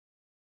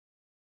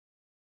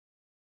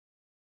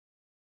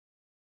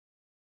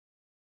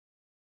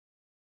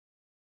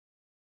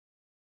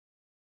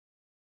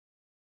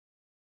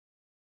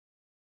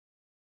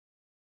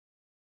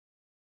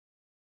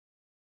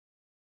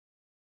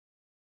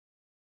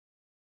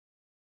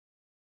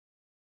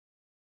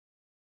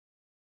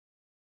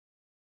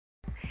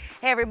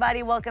Hey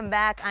everybody, welcome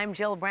back. I'm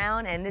Jill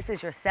Brown and this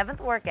is your 7th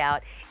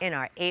workout in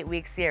our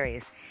 8-week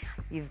series.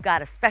 You've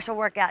got a special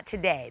workout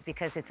today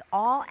because it's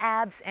all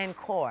abs and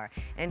core,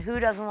 and who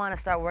doesn't want to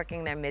start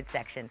working their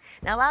midsection?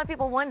 Now a lot of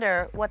people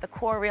wonder what the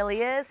core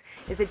really is.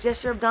 Is it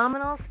just your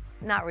abdominals?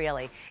 Not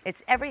really.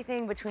 It's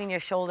everything between your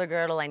shoulder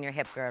girdle and your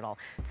hip girdle.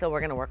 So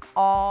we're gonna work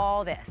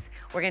all this.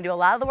 We're gonna do a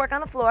lot of the work on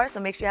the floor, so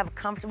make sure you have a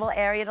comfortable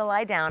area to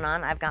lie down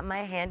on. I've got my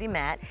handy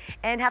mat,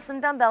 and have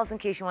some dumbbells in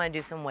case you wanna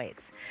do some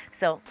weights.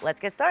 So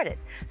let's get started.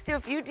 Let's do a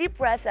few deep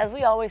breaths as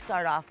we always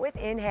start off with.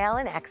 Inhale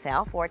and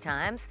exhale 4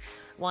 times.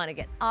 Wanna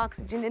get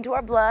oxygen into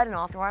our blood and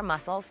all through our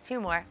muscles.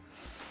 2 more.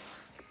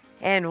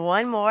 And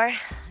 1 more.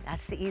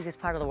 That's the easiest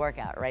part of the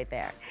workout right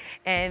there.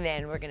 And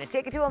then we're gonna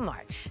take it to a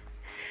march.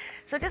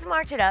 So just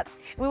march it up.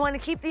 We want to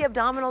keep the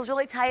abdominals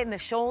really tight and the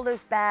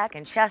shoulders back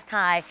and chest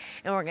high.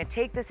 And we're going to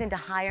take this into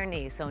higher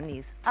knees. So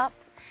knees up,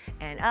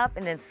 and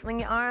then swing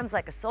your arms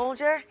like a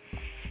soldier.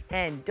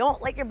 And don't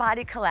let your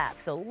body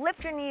collapse. So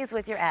lift your knees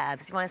with your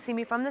abs. You want to see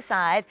me from the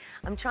side.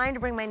 I'm trying to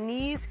bring my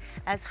knees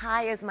as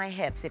high as my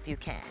hips if you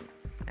can.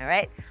 All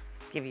right?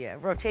 Give you a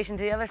rotation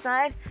to the other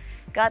side.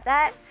 Got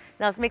that?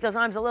 Now let's make those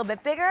arms a little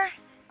bit bigger.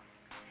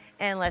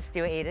 And let's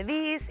do 8 of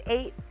these.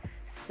 8,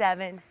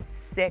 7,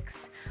 6,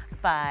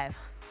 5,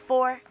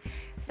 4,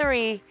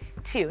 3,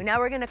 2. Now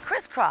we're gonna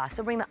crisscross.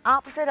 So bring the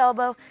opposite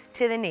elbow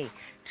to the knee.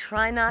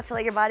 Try not to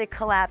let your body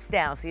collapse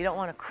down, so you don't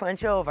wanna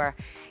crunch over,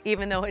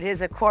 even though it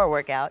is a core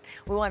workout.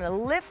 We wanna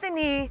lift the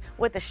knee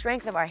with the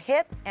strength of our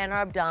hip and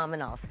our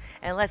abdominals.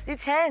 And let's do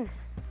 10,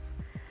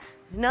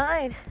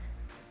 9,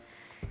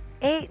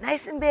 8,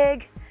 nice and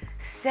big,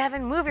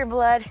 7, move your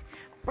blood,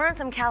 burn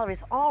some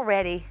calories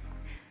already,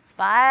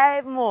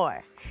 5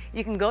 more.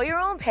 You can go your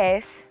own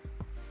pace,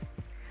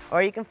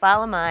 or you can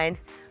follow mine.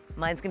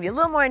 Mine's gonna be a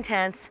little more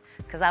intense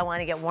because I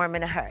wanna get warm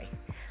in a hurry.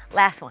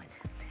 Last one.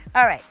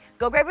 All right,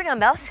 go grab your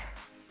dumbbells.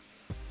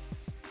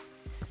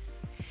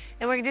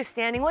 And we're gonna do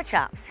standing wood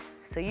chops.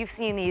 So you've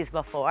seen these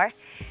before.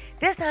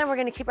 This time we're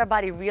gonna keep our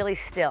body really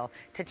still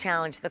to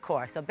challenge the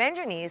core. So bend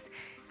your knees,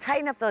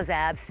 tighten up those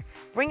abs,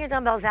 bring your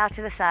dumbbells out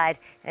to the side,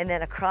 and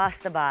then across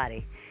the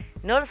body.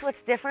 Notice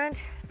what's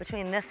different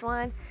between this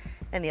one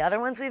and the other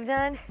ones we've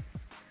done?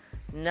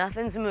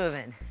 Nothing's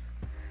moving.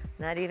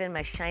 Not even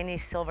my shiny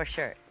silver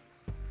shirt.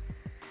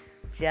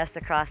 Just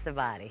across the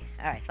body.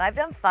 All right, so I've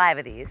done 5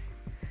 of these.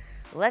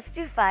 Let's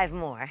do 5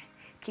 more.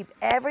 Keep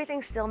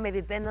everything still,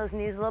 maybe bend those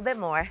knees a little bit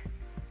more.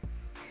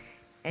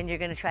 And you're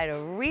gonna try to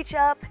reach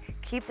up,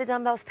 keep the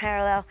dumbbells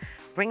parallel,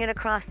 bring it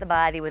across the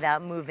body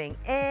without moving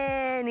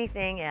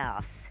anything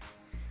else.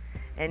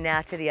 And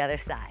now to the other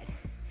side.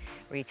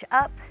 Reach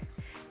up,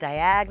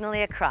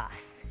 diagonally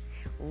across.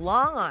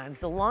 Long arms,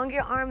 the longer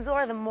your arms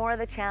are, the more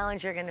the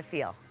challenge you're gonna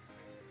feel.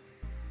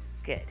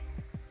 Good.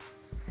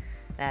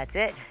 That's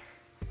it.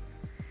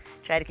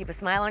 Try to keep a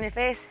smile on your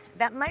face.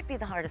 That might be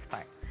the hardest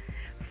part.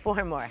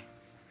 4 more.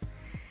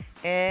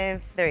 And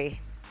 3.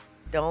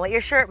 Don't let your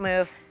shirt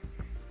move.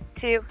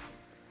 2.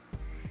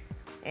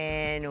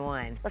 And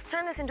 1. Let's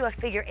turn this into a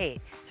figure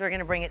 8. So we're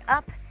gonna bring it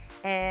up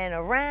and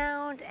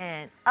around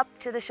and up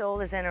to the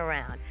shoulders and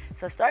around.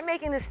 So start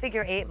making this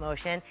figure 8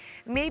 motion.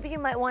 Maybe you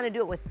might wanna do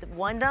it with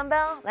 1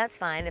 dumbbell. That's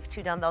fine if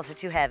 2 dumbbells are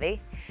too heavy.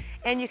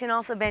 And you can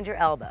also bend your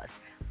elbows.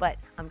 But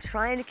I'm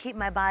trying to keep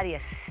my body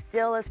as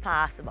still as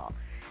possible.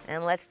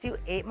 And let's do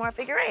 8 more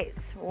figure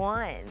 8s.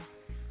 1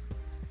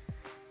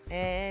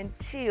 and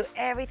 2.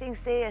 Everything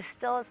stay as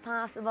still as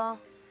possible.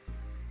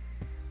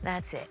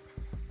 That's it.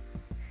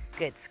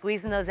 Good,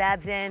 squeezing those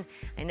abs in.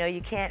 I know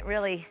you can't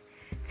really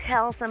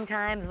tell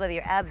sometimes whether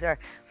your abs are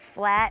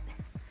flat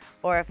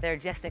or if they're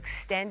just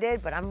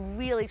extended, but I'm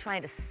really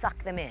trying to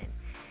suck them in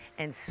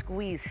and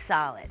squeeze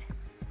solid.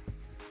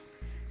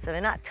 So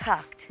they're not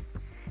tucked,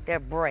 they're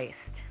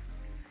braced.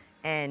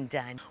 And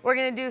done. We're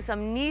gonna do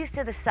some knees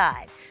to the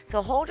side.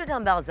 So hold your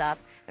dumbbells up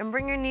and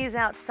bring your knees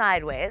out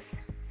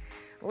sideways.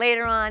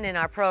 Later on in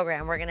our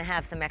program, we're gonna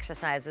have some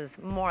exercises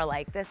more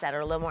like this that are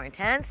a little more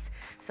intense.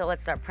 So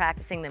let's start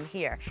practicing them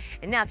here.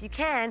 And now if you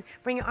can,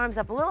 bring your arms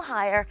up a little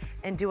higher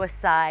and do a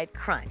side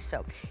crunch.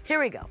 So here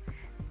we go.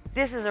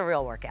 This is a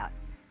real workout.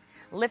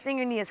 Lifting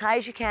your knee as high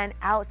as you can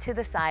out to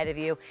the side of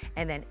you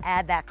and then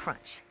add that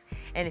crunch.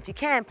 And if you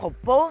can, pull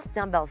both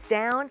dumbbells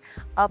down,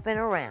 up and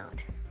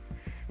around.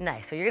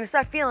 Nice, so you're gonna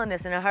start feeling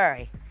this in a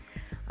hurry.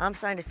 I'm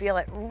starting to feel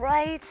it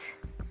right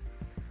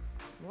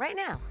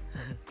now.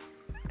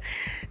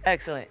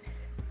 Excellent.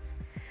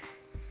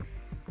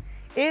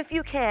 If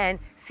you can,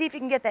 see if you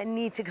can get that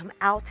knee to come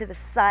out to the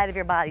side of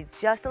your body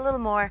just a little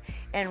more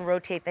and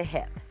rotate the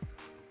hip.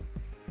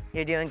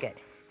 You're doing good.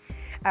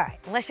 All right,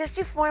 let's just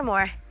do 4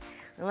 more,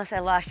 unless I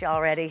lost you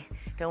already.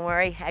 Don't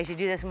worry, as you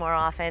do this more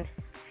often,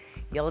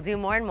 you'll do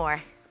more and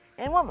more.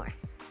 And 1 more.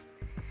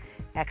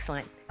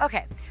 Excellent.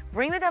 Okay,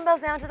 bring the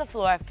dumbbells down to the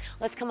floor.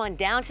 Let's come on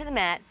down to the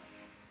mat.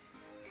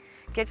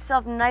 Get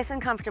yourself nice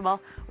and comfortable.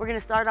 We're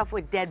gonna start off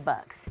with dead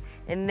bugs,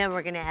 and then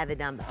we're gonna add the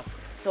dumbbells.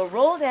 So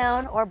roll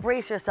down or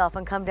brace yourself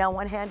and come down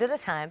 1 hand at a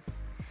time.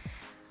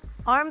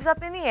 Arms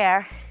up in the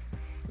air,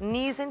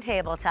 knees in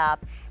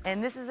tabletop,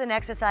 And this is an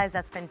exercise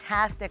that's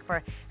fantastic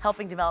for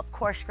helping develop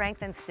core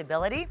strength and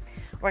stability.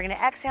 We're gonna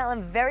exhale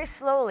and very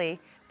slowly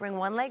bring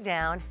one leg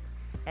down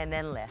and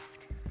then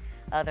lift.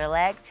 Other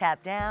leg,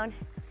 tap down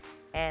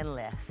and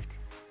lift.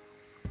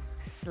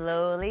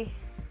 Slowly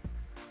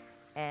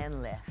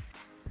and lift.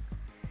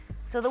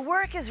 So the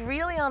work is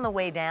really on the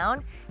way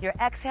down. You're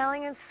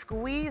exhaling and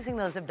squeezing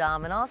those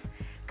abdominals,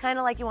 kind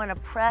of like you want to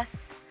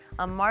press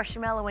a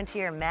marshmallow into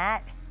your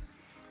mat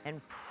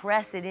and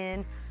press it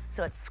in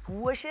so it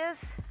squishes.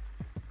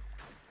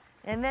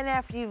 And then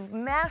after you've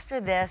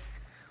mastered this,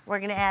 we're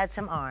going to add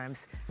some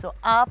arms. So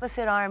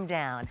opposite arm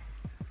down.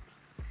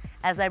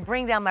 As I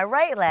bring down my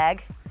right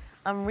leg,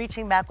 I'm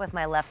reaching back with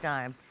my left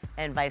arm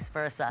and vice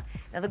versa.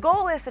 Now the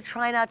goal is to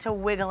try not to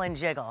wiggle and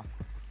jiggle.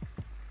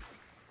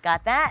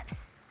 Got that?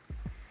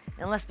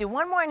 And let's do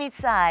one more on each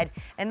side,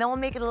 and then we'll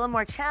make it a little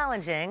more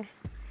challenging,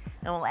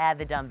 and we'll add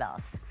the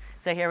dumbbells.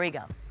 So here we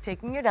go.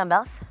 Taking your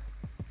dumbbells,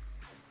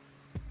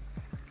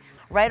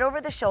 right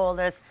over the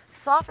shoulders,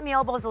 soften the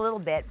elbows a little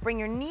bit, bring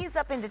your knees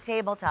up into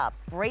tabletop,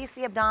 brace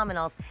the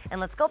abdominals,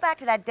 and let's go back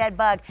to that dead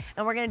bug,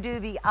 and we're gonna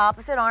do the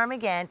opposite arm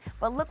again,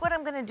 but look what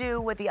I'm gonna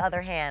do with the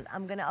other hand.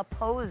 I'm gonna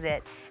oppose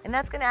it, and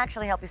that's gonna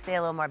actually help you stay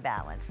a little more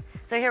balanced.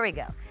 So here we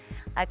go.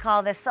 I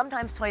call this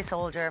sometimes toy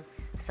soldier,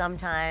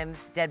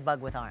 sometimes dead bug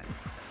with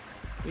arms.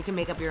 You can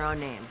make up your own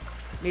name.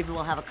 Maybe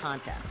we'll have a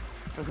contest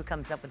for who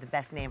comes up with the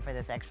best name for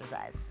this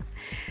exercise.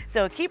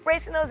 So keep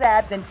bracing those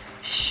abs and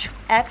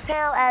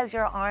exhale as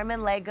your arm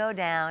and leg go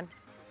down.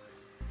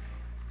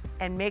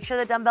 And make sure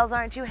the dumbbells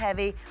aren't too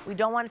heavy. We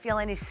don't want to feel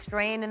any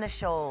strain in the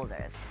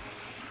shoulders.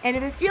 And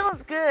if it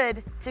feels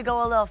good to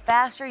go a little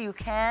faster, you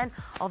can,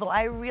 although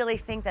I really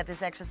think that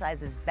this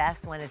exercise is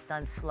best when it's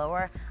done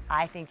slower.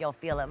 I think you'll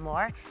feel it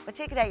more, but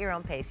take it at your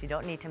own pace. You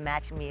don't need to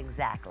match me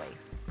exactly.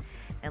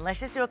 And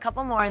let's just do a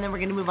couple more, and then we're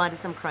gonna move on to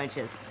some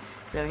crunches.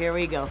 So here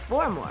we go,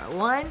 4 more.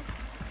 1,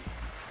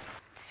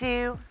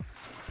 2,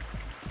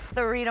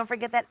 3, don't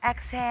forget that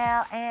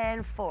exhale,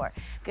 and 4.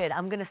 Good,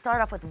 I'm gonna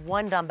start off with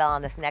 1 dumbbell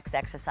on this next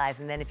exercise,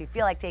 and then if you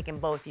feel like taking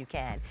both, you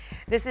can.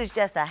 This is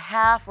just a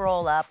half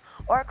roll up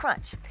or a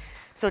crunch.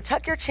 So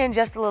tuck your chin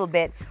just a little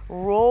bit,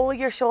 roll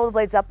your shoulder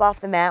blades up off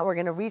the mat. We're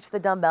gonna reach the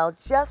dumbbell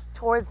just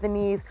towards the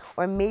knees,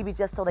 or maybe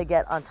just till they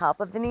get on top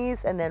of the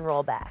knees, and then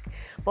roll back.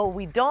 But what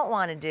we don't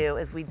wanna do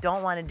is we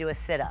don't wanna do a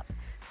sit-up.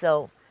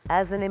 So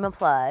as the name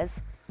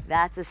implies,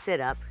 that's a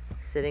sit-up,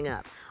 sitting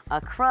up. A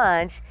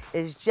crunch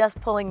is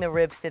just pulling the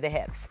ribs to the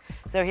hips.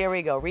 So here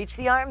we go, reach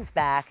the arms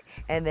back,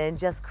 and then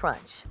just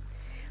crunch.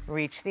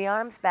 Reach the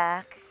arms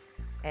back,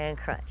 and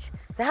crunch.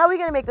 So how are we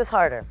gonna make this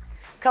harder?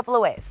 A couple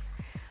of ways.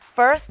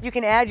 First, you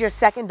can add your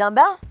second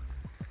dumbbell,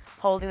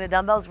 holding the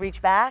dumbbells,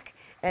 reach back,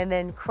 and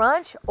then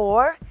crunch,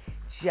 or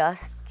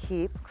just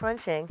keep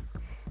crunching.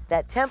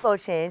 That tempo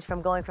change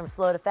from going from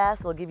slow to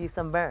fast will give you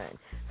some burn.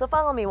 So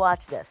follow me,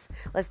 watch this.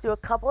 Let's do a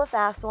couple of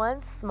fast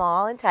ones,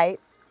 small and tight,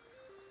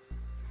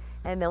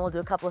 and then we'll do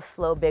a couple of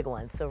slow, big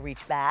ones. So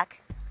reach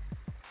back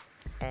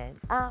and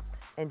up,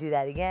 and do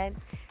that again.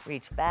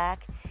 Reach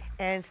back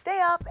and stay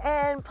up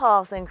and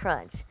pulse and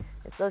crunch.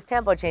 It's those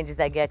tempo changes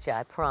that get you,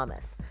 I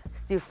promise.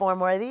 Let's do 4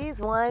 more of these.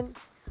 1,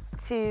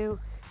 2,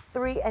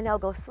 3, and now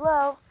go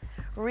slow.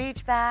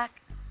 Reach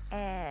back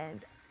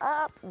and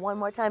up. 1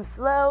 more time,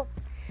 slow.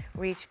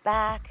 Reach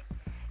back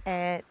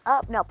and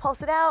up. Now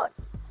pulse it out.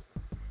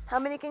 How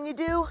many can you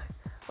do?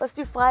 Let's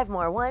do 5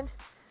 more. 1,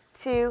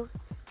 2,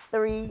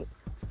 3,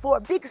 4.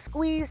 Big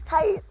squeeze,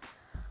 tight.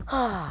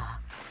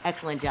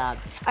 Excellent job.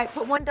 All right,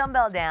 put 1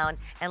 dumbbell down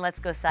and let's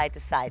go side to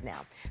side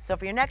now. So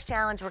for your next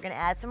challenge, we're gonna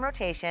add some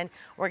rotation.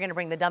 We're gonna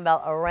bring the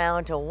dumbbell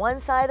around to one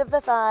side of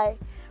the thigh,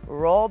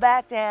 roll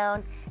back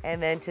down,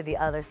 and then to the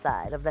other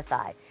side of the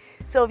thigh.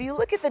 So if you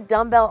look at the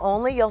dumbbell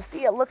only, you'll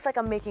see it looks like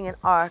I'm making an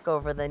arc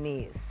over the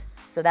knees.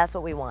 So that's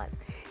what we want.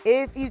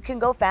 If you can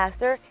go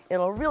faster,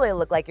 it'll really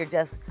look like you're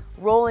just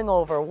rolling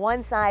over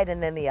one side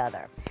and then the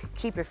other.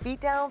 Keep your feet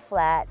down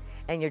flat,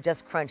 and you're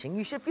just crunching.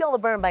 You should feel the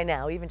burn by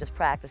now, even just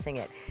practicing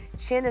it.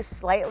 Chin is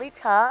slightly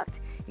tucked.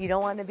 You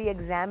don't want to be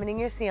examining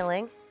your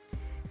ceiling.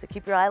 So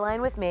keep your eye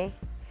line with me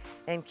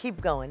and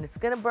keep going. It's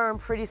gonna burn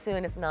pretty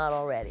soon, if not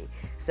already.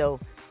 So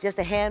just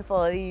a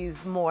handful of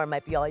these more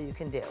might be all you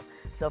can do.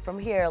 So from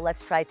here,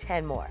 let's try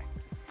 10 more.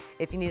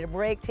 If you need a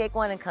break, take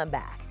one and come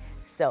back.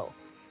 So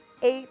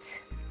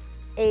 8,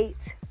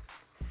 8,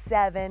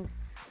 7,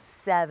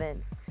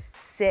 7,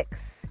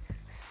 6,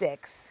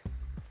 6,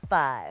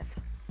 5,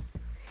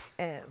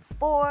 and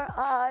 4,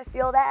 I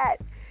feel that.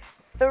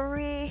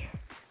 3,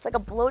 it's like a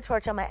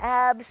blowtorch on my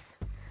abs.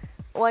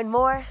 1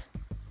 more,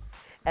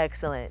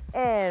 excellent,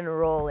 and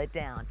roll it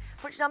down.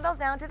 Put your dumbbells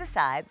down to the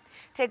side.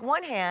 Take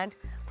 1 hand,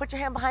 put your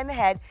hand behind the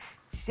head,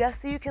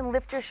 just so you can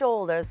lift your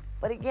shoulders.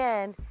 But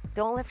again,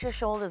 don't lift your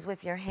shoulders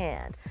with your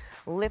hand.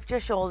 Lift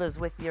your shoulders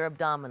with your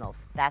abdominals.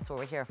 That's what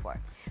we're here for.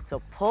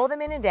 So pull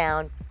them in and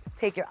down,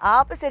 take your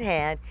opposite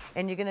hand,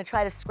 and you're gonna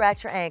try to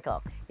scratch your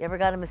ankle. You ever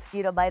got a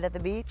mosquito bite at the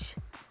beach?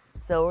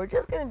 So we're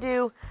just gonna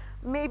do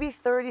maybe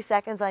 30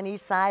 seconds on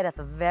each side at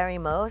the very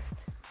most.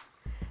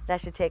 That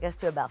should take us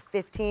to about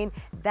 15.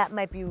 That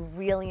might be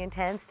really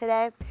intense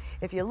today.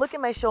 If you look at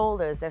my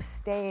shoulders, they're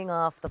staying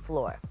off the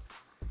floor.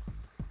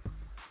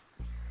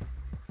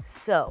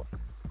 So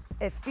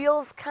it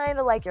feels kind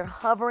of like you're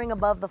hovering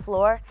above the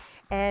floor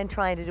and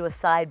trying to do a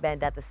side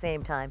bend at the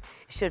same time.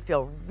 It should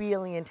feel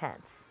really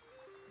intense.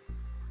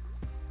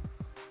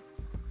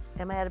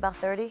 Am I at about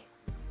 30?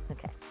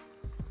 Okay.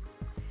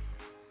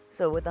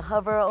 So with the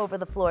hover over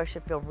the floor, it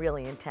should feel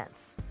really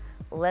intense.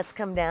 Let's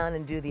come down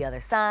and do the other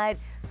side.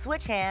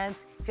 Switch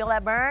hands. Feel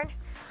that burn?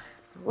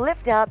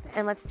 Lift up,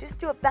 and let's just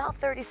do about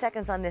 30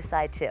 seconds on this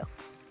side too.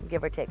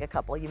 Give or take a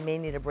couple. You may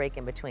need a break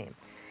in between.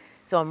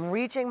 So I'm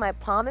reaching, my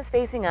palm is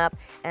facing up,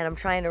 and I'm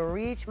trying to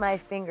reach my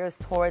fingers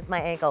towards my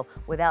ankle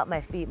without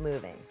my feet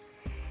moving.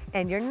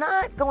 And you're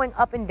not going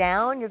up and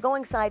down, you're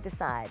going side to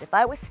side. If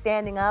I was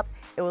standing up,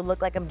 it would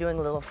look like I'm doing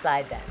little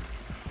side bends.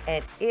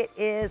 And it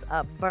is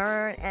a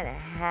burn and a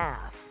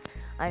half.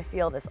 I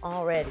feel this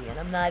already, and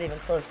I'm not even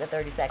close to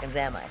 30 seconds,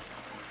 am I?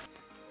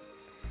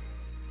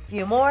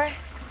 Few more.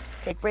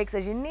 Take breaks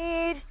as you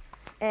need,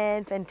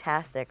 and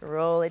fantastic.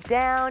 Roll it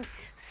down,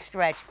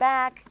 stretch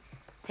back.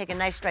 Take a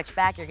nice stretch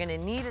back. You're gonna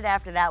need it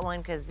after that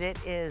one because it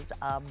is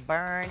a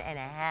burn and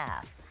a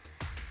half.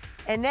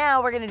 And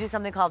now we're gonna do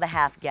something called the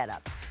half get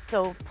up.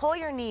 So pull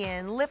your knee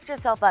in, lift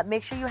yourself up.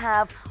 Make sure you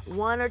have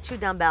 1 or 2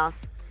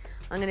 dumbbells.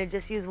 I'm gonna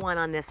just use one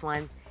on this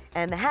one.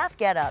 And the half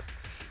get up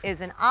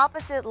is an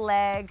opposite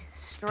leg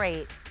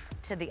straight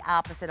to the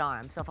opposite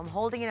arm. So if I'm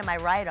holding it in my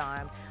right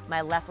arm, my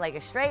left leg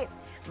is straight,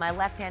 my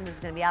left hand is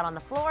gonna be out on the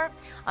floor.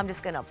 I'm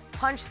just gonna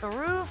punch the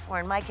roof,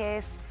 or in my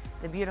case,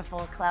 the beautiful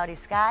cloudy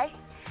sky.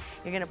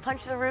 You're gonna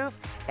punch the roof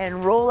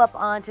and roll up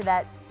onto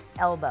that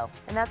elbow.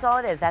 And that's all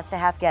it is, that's the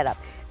half get up.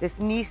 This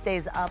knee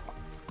stays up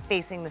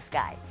facing the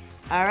sky.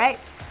 All right,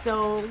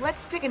 so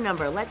let's pick a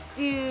number. Let's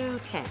do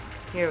 10.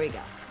 Here we go.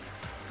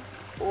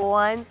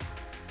 1,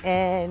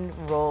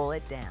 and roll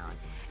it down.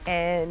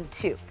 And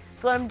 2.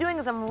 So what I'm doing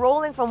is I'm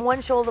rolling from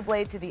one shoulder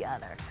blade to the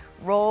other.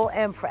 Roll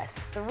and press.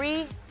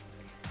 3,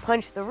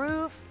 punch the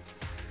roof.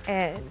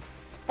 And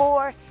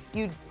 4,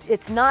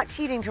 it's not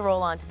cheating to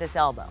roll onto this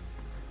elbow.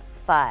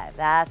 5,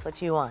 that's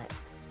what you want.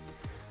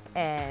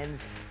 And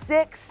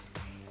 6,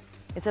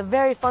 it's a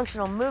very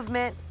functional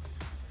movement.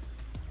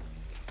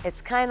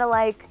 It's kind of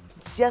like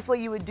just what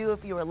you would do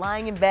if you were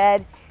lying in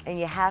bed and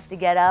you have to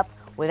get up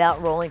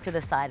without rolling to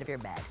the side of your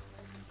bed.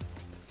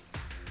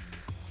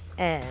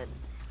 And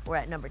we're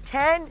at number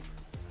 10.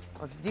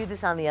 Let's do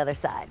this on the other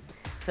side.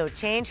 So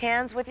change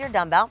hands with your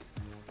dumbbell.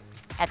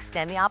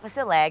 Extend the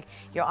opposite leg.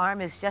 Your arm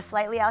is just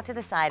slightly out to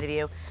the side of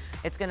you.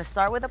 It's gonna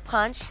start with a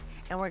punch,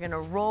 and we're gonna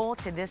roll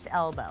to this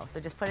elbow. So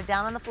just put it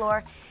down on the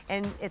floor,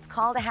 and it's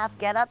called a half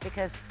get up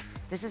because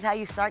this is how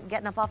you start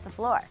getting up off the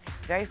floor.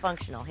 Very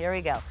functional. Here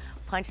we go.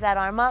 Punch that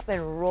arm up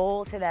and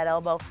roll to that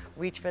elbow.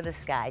 Reach for the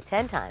sky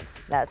 10 times.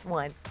 That's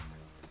 1.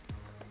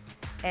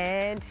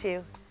 And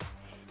 2.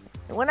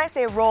 And when I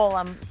say roll,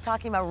 I'm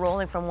talking about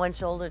rolling from one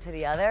shoulder to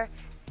the other.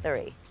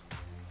 3.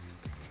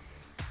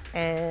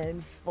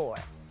 And 4.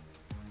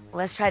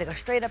 Let's try to go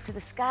straight up to the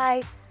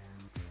sky.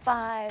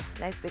 5.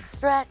 Nice big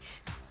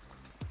stretch.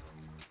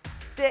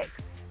 6.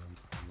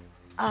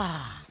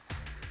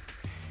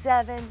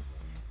 7.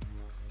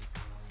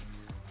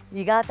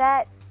 You got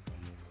that?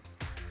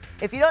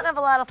 If you don't have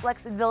a lot of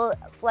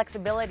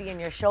flexibility in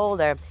your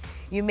shoulder,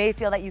 you may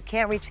feel that you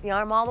can't reach the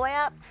arm all the way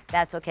up.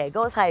 That's okay.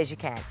 Go as high as you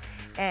can.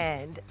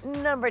 And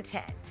number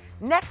 10.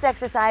 Next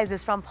exercise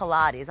is from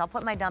Pilates. I'll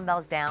put my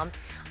dumbbells down.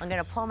 I'm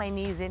going to pull my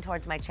knees in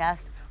towards my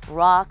chest,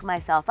 rock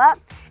myself up,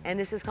 and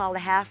this is called a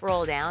half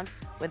roll down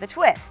with a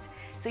twist.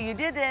 So you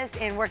did this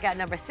in workout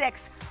number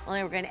 6,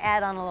 only we're going to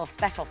add on a little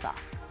special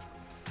sauce.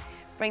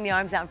 Bring the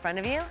arms out in front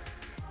of you,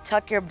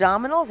 tuck your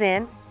abdominals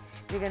in.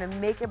 You're going to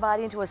make your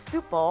body into a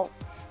soup bowl,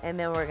 and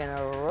then we're going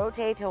to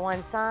rotate to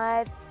one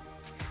side,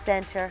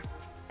 center,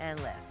 and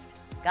lift.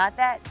 Got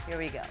that? Here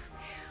we go.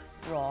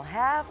 Roll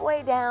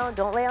halfway down,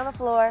 don't lay on the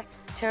floor,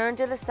 turn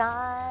to the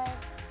side,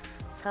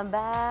 come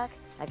back.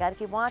 I got to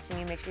keep watching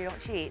you, make sure you don't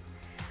cheat.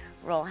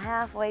 Roll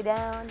halfway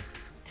down,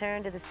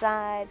 turn to the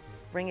side,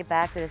 bring it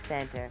back to the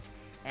center,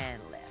 and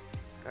lift.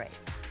 Great.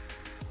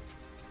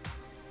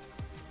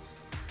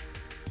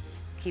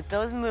 Keep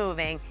those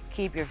moving,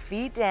 keep your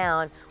feet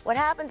down. What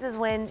happens is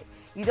when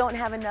you don't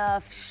have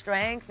enough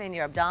strength in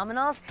your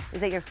abdominals is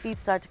that your feet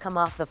start to come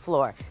off the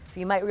floor. So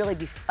you might really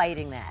be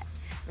fighting that.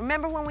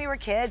 Remember when we were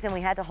kids and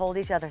we had to hold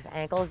each other's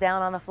ankles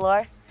down on the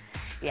floor?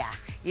 Yeah,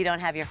 you don't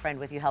have your friend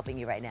with you helping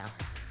you right now.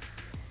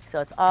 So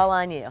it's all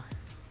on you.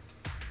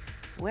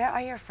 Where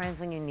are your friends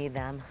when you need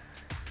them?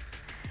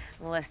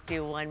 Let's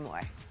do one more.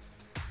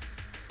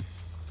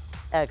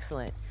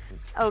 Excellent.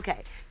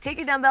 Okay, take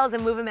your dumbbells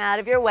and move them out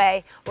of your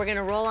way. We're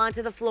gonna roll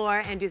onto the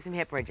floor and do some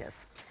hip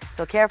bridges.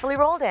 So carefully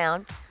roll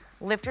down,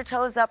 lift your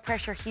toes up,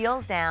 press your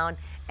heels down,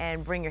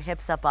 and bring your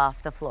hips up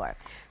off the floor.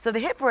 So the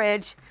hip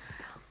bridge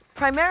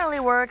primarily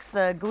works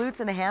the glutes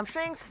and the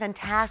hamstrings,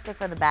 fantastic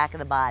for the back of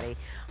the body.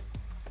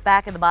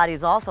 Back of the body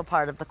is also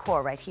part of the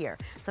core right here.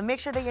 So make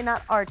sure that you're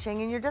not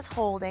arching and you're just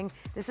holding.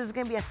 This is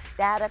gonna be a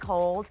static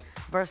hold,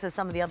 versus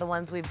some of the other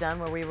ones we've done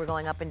where we were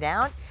going up and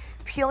down.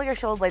 Peel your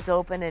shoulder blades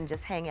open and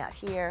just hang out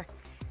here.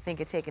 Think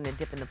of taking a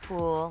dip in the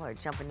pool or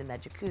jumping in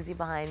that jacuzzi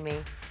behind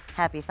me.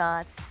 Happy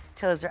thoughts.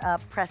 Toes are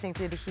up, pressing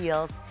through the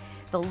heels.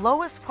 The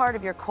lowest part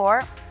of your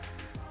core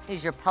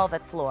is your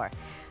pelvic floor.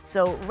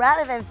 So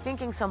rather than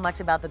thinking so much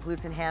about the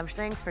glutes and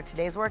hamstrings for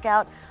today's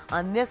workout,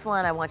 on this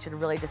one I want you to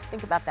really just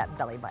think about that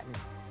belly button.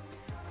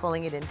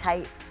 Pulling it in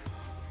tight,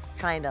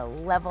 trying to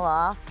level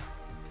off,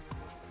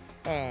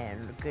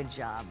 and good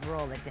job,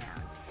 roll it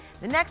down.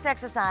 The next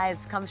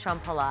exercise comes from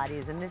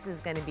Pilates, and this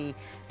is going to be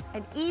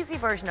an easy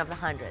version of the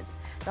hundreds.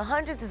 The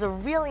hundreds is a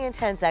really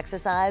intense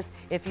exercise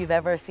if you've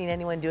ever seen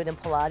anyone do it in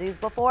Pilates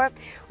before.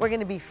 We're going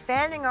to be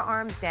fanning our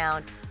arms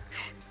down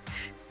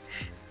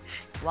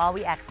while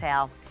we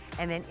exhale,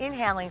 and then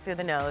inhaling through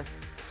the nose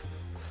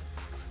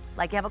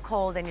like you have a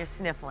cold and you're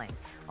sniffling.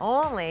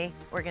 Only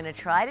we're going to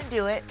try to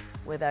do it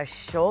with our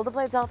shoulder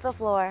blades off the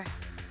floor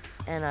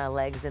and our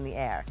legs in the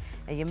air.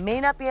 And you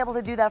may not be able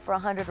to do that for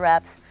 100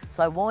 reps,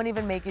 so I won't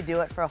even make you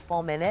do it for a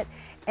full minute.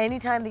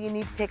 Anytime that you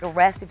need to take a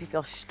rest, if you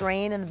feel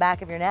strain in the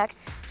back of your neck,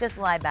 just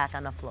lie back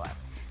on the floor.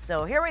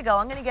 So here we go.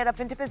 I'm going to get up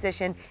into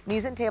position,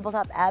 knees in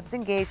tabletop, abs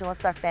engaged, and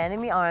let's start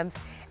fanning the arms.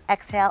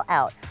 Exhale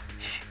out.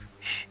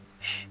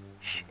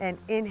 And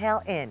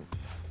inhale in.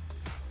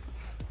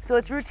 So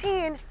it's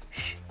routine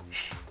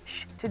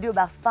to do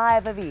about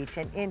 5 of each.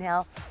 And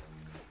inhale,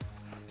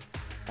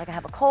 like I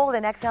have a cold,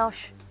 and exhale,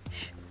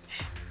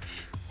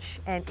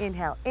 and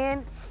inhale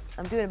in.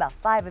 I'm doing about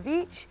 5 of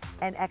each,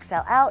 and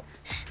exhale out,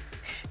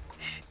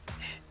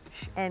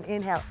 and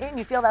inhale in.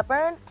 You feel that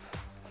burn?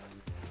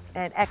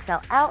 And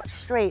exhale out,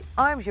 straight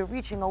arms, you're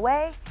reaching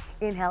away.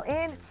 Inhale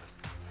in,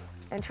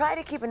 and try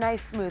to keep a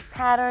nice smooth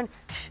pattern,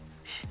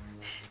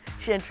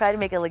 and try to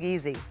make it look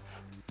easy.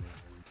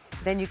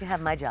 Then you can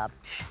have my job.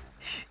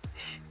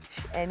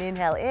 And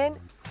inhale in,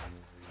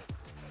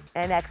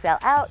 and exhale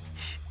out,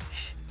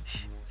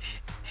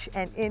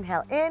 and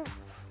inhale in.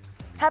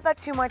 How about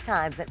 2 more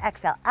times? And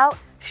exhale out,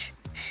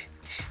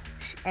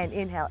 and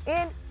inhale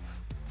in,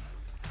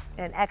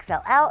 and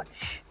exhale out.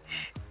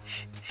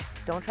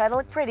 Don't try to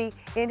look pretty.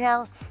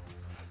 Inhale,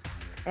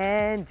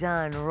 and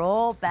done.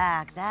 Roll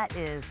back. That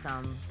is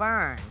some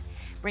burn.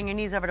 Bring your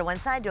knees over to one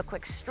side, do a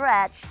quick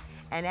stretch,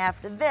 and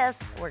after this,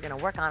 we're gonna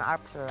work on our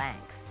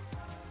planks.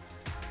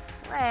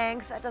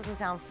 Planks, that doesn't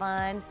sound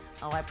fun.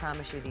 Oh, I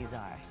promise you these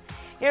are.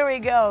 Here we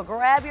go.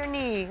 Grab your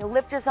knee,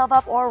 lift yourself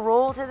up or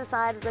roll to the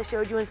side as I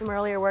showed you in some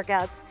earlier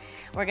workouts.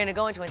 We're gonna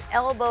go into an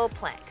elbow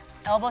plank.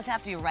 Elbows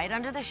have to be right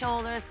under the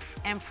shoulders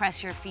and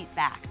press your feet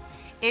back.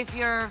 If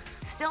you're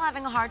still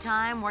having a hard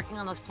time working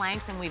on those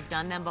planks, and we've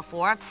done them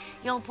before,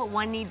 you'll put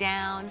one knee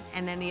down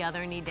and then the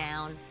other knee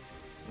down,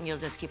 and you'll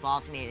just keep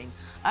alternating.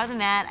 Other than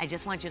that, I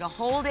just want you to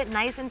hold it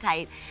nice and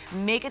tight,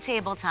 make a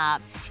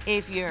tabletop.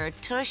 If your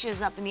tush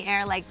is up in the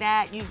air like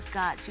that, you've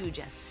got to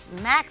just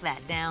smack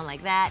that down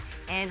like that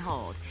and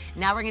hold.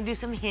 Now we're gonna do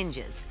some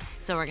hinges.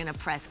 So we're gonna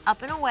press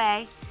up and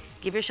away,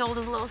 give your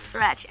shoulders a little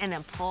stretch, and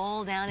then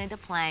pull down into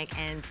plank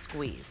and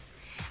squeeze.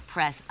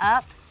 Press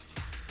up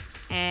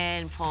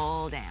and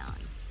pull down.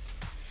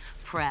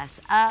 Press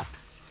up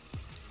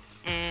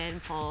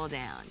and pull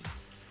down.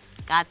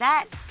 Got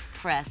that?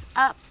 Press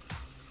up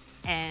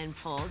and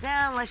pull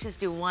down. Let's just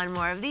do one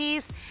more of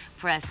these.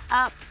 Press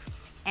up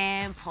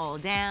and pull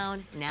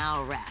down.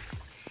 Now rest.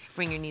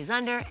 Bring your knees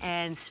under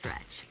and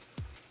stretch.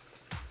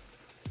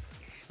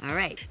 All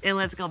right, then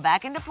let's go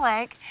back into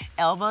plank.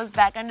 Elbows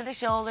back under the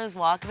shoulders,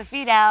 walk the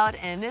feet out,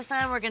 and this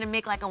time we're gonna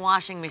make like a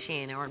washing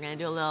machine, and we're gonna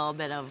do a little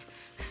bit of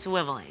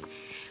swiveling.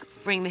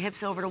 Bring the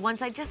hips over to one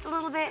side just a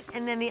little bit,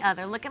 and then the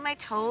other. Look at my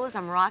toes.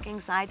 I'm rocking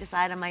side to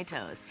side on my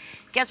toes.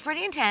 Gets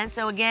pretty intense,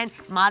 so again,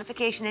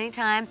 modification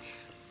anytime.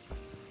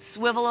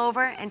 Swivel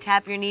over and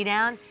tap your knee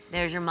down.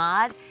 There's your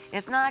mod.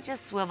 If not,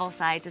 just swivel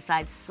side to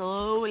side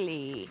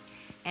slowly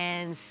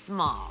and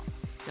small.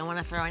 Don't want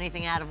to throw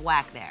anything out of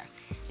whack there.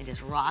 And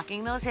just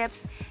rocking those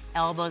hips,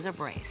 elbows are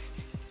braced.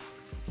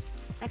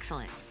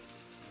 Excellent.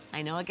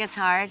 I know it gets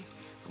hard.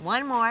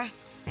 One more,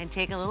 and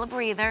take a little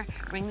breather.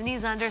 Bring the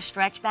knees under,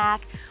 stretch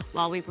back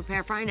while we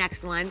prepare for our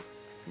next one.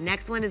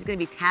 Next one is going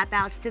to be tap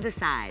outs to the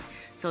side.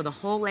 So the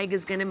whole leg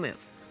is going to move.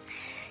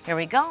 Here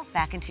we go,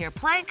 back into your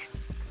plank.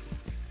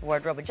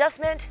 Wardrobe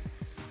adjustment.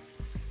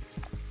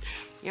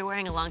 You're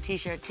wearing a long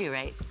t-shirt too,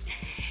 right?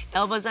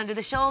 Elbows under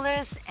the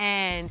shoulders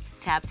and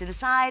tap to the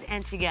side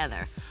and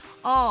together.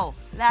 Oh,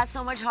 that's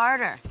so much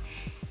harder.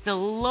 The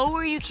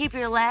lower you keep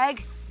your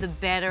leg, the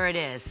better it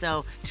is.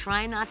 So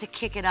try not to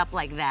kick it up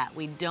like that.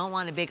 We don't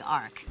want a big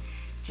arc.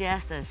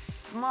 Just a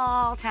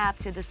small tap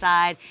to the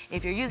side.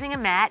 If you're using a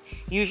mat,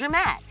 use your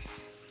mat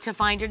to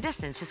find your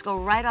distance. Just go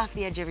right off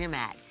the edge of your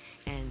mat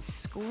and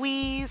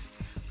squeeze.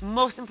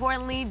 Most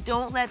importantly,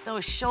 don't let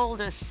those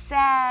shoulders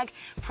sag.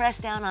 Press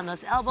down on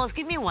those elbows.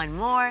 Give me one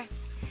more.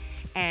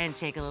 And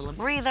take a little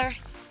breather.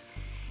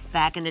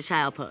 Back into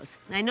child pose.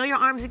 I know your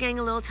arms are getting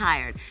a little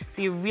tired,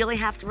 so you really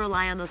have to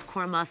rely on those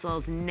core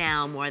muscles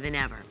now more than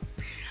ever.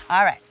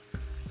 All right,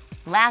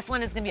 last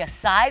one is gonna be a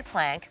side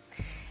plank.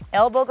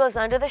 Elbow goes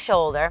under the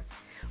shoulder.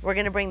 We're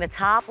gonna bring the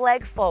top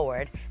leg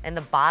forward and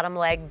the bottom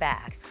leg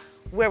back.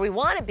 Where we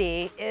wanna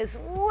be is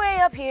way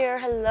up here,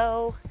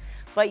 hello.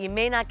 But you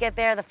may not get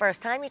there the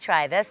first time you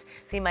try this,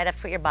 so you might have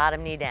to put your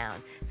bottom knee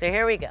down. So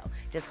here we go.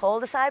 Just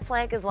hold the side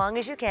plank as long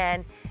as you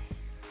can.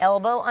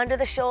 Elbow under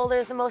the shoulder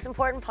is the most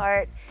important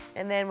part,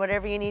 and then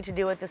whatever you need to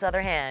do with this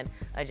other hand.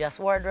 Adjust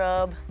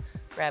wardrobe,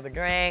 grab a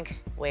drink,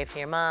 wave to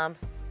your mom.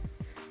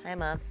 Hi,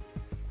 Mom.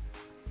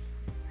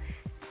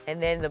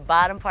 And then the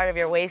bottom part of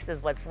your waist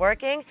is what's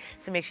working,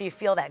 so make sure you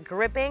feel that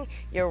gripping,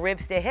 your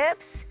ribs to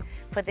hips.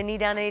 Put the knee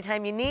down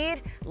anytime you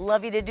need.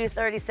 Love you to do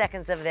 30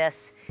 seconds of this.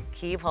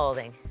 Keep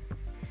holding.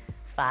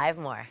 5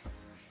 more.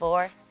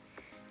 4,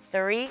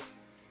 3,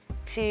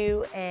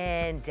 2,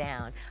 and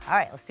down. All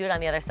right, let's do it on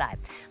the other side.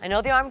 I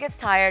know the arm gets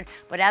tired,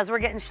 but as we're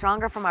getting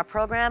stronger from our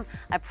program,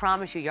 I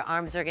promise you, your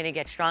arms are gonna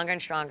get stronger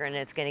and stronger, and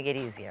it's gonna get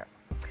easier.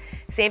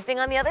 Same thing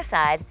on the other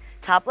side.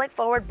 Top leg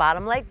forward,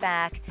 bottom leg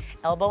back,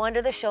 elbow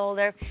under the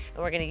shoulder, and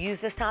we're gonna use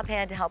this top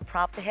hand to help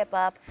prop the hip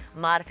up.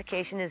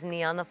 Modification is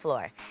knee on the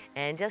floor.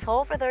 And just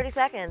hold for 30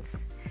 seconds.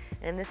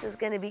 And this is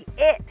gonna be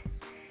it.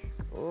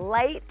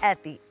 Light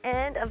at the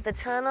end of the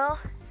tunnel,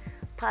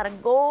 pot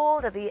of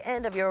gold at the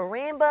end of your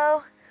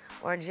rainbow,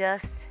 or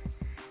just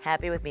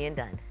happy with being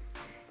done.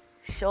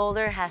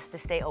 Shoulder has to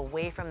stay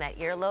away from that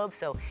earlobe,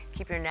 so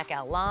keep your neck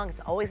out long. It's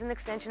always an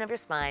extension of your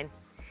spine.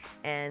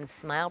 And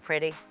smile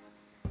pretty.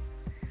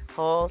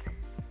 Hold.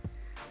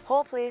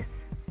 Hold, please.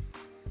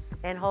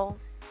 And hold.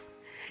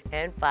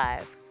 And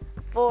 5,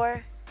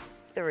 4,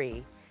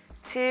 3,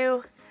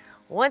 2.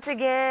 Once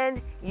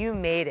again, you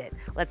made it.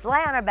 Let's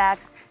lie on our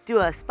backs, do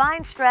a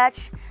spine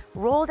stretch,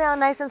 roll down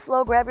nice and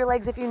slow, grab your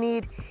legs if you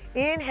need.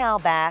 Inhale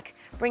back,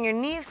 bring your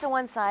knees to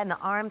one side and the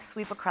arms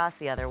sweep across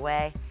the other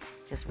way.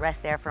 Just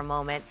rest there for a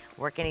moment,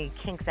 work any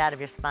kinks out of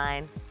your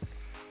spine.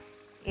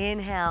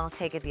 Inhale,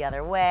 take it the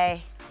other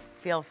way.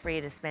 Feel free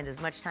to spend as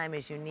much time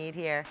as you need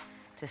here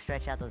to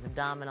stretch out those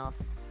abdominals.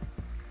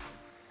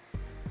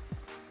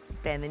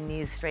 Bend the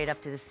knees straight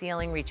up to the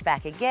ceiling, reach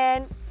back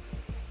again.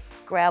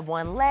 Grab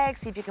one leg,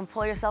 see if you can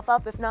pull yourself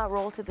up. If not,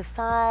 roll to the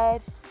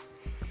side.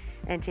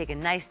 And take a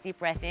nice deep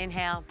breath,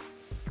 inhale.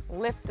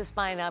 Lift the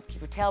spine up,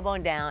 keep your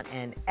tailbone down,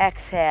 and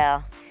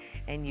exhale.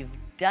 And you've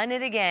done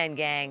it again,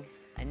 gang.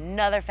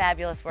 Another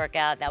fabulous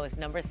workout. That was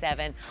number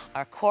 7,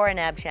 our core and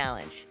ab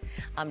challenge.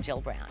 I'm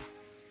Jill Brown.